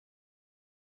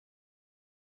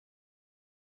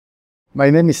My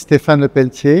name is Stéphane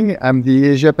Lepeltier. I'm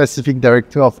the Asia Pacific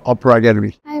Director of Opera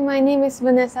Gallery. Hi, my name is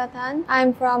Vanessa Tan.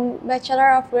 I'm from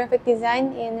Bachelor of Graphic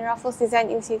Design in Raffles Design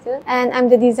Institute, and I'm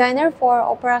the designer for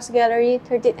Opera's Gallery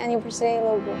 30th Anniversary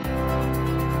logo.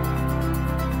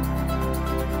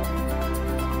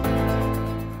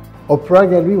 Opera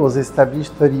Gallery was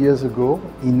established 30 years ago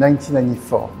in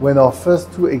 1994 when our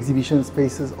first two exhibition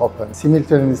spaces opened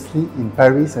simultaneously in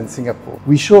Paris and Singapore.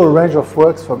 We show a range of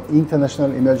works from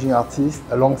international emerging artists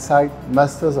alongside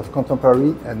masters of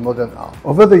contemporary and modern art.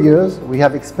 Over the years, we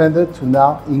have expanded to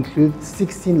now include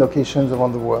 16 locations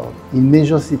around the world in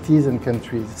major cities and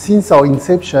countries. Since our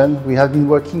inception, we have been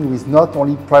working with not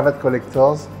only private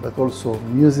collectors but also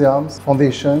museums,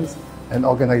 foundations, and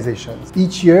organizations.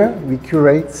 Each year, we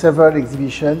curate several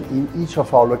exhibitions in each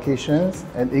of our locations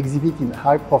and exhibit in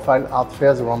high-profile art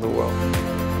fairs around the world.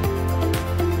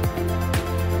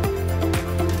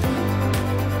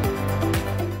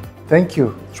 Thank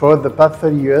you. Throughout the past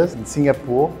 30 years in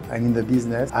Singapore and in the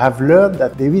business, I have learned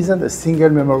that there isn't a single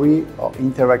memory or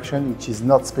interaction which is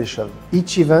not special.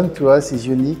 Each event to us is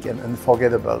unique and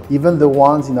unforgettable, even the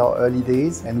ones in our early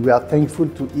days, and we are thankful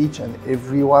to each and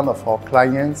every one of our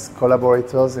clients,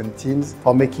 collaborators and teams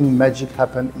for making magic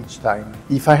happen each time.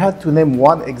 If I had to name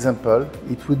one example,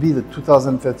 it would be the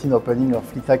 2013 opening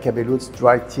of Lita Cabello's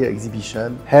Dry Tear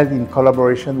exhibition, held in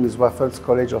collaboration with Raffles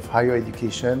College of Higher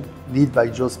Education, led by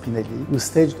Joe Spinelli, who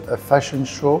staged a fashion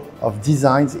show of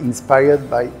designs inspired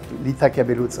by Lita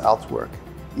Cabello's artwork.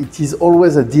 It is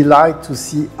always a delight to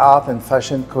see art and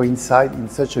fashion coincide in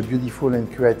such a beautiful and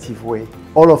creative way.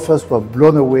 All of us were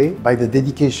blown away by the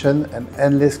dedication and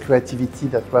endless creativity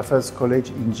that Raffles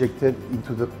College injected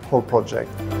into the whole project.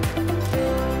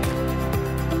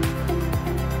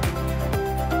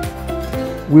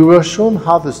 We were shown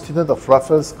how the students of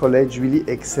Raffles College really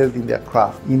excelled in their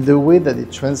craft, in the way that they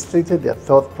translated their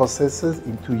thought processes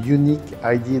into unique,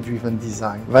 idea-driven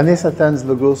design. Vanessa Tan's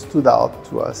logo stood out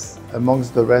to us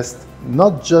amongst the rest,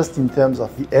 not just in terms of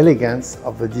the elegance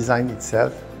of the design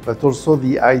itself, but also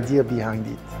the idea behind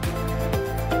it.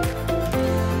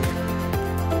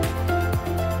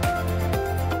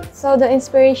 So the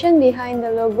inspiration behind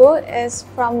the logo is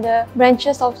from the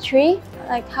branches of tree,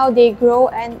 like how they grow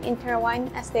and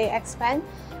intertwine as they expand.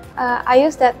 I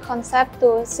use that concept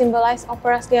to symbolize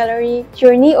Opera's Gallery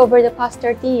journey over the past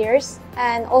 30 years,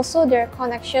 and also their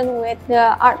connection with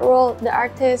the art world, the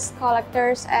artists,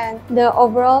 collectors, and the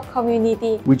overall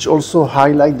community. Which also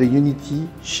highlight the unity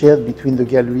shared between the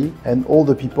gallery and all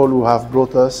the people who have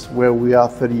brought us where we are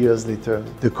 30 years later.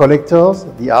 The collectors,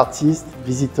 the artists,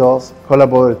 visitors,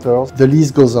 collaborators, the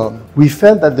list goes on. We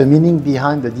felt that the meaning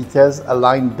behind the details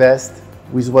aligned best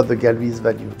with what the galleries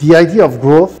value. The idea of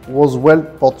growth was well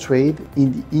portrayed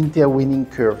in the intertwining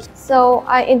curves. So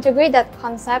I integrate that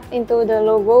concept into the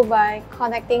logo by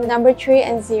connecting number 3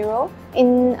 and 0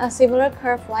 in a similar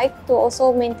curve like to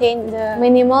also maintain the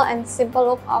minimal and simple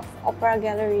look of Opera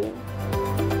Gallery.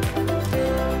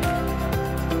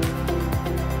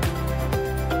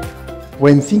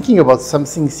 When thinking about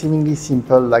something seemingly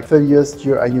simple like 30 years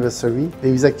year anniversary,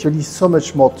 there is actually so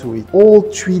much more to it. All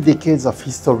 3 decades of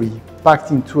history packed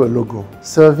into a logo,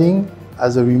 serving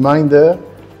as a reminder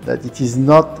that it is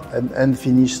not an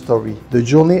unfinished story. The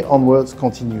journey onwards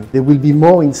continues. There will be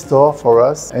more in store for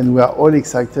us, and we are all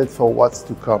excited for what's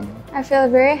to come. I feel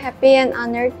very happy and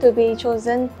honored to be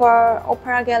chosen for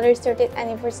Opera Gallery's 30th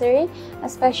anniversary,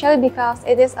 especially because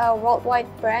it is a worldwide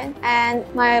brand and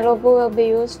my logo will be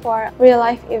used for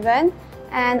real-life event.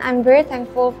 And I'm very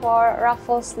thankful for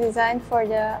Raffles Design for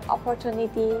the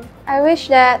opportunity. I wish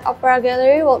that Opera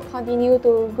Gallery will continue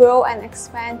to grow and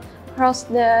expand across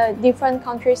the different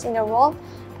countries in the world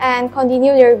and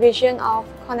continue their vision of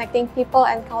connecting people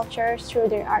and cultures through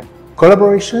their art.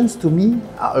 Collaborations to me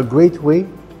are a great way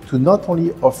to not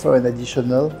only offer an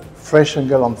additional fresh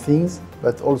angle on things,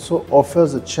 but also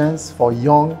offers a chance for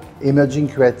young, emerging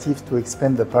creatives to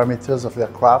expand the parameters of their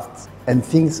crafts and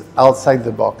things outside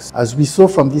the box. As we saw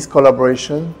from this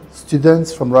collaboration,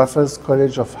 students from Raffles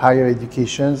College of Higher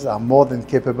Education are more than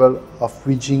capable of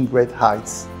reaching great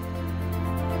heights.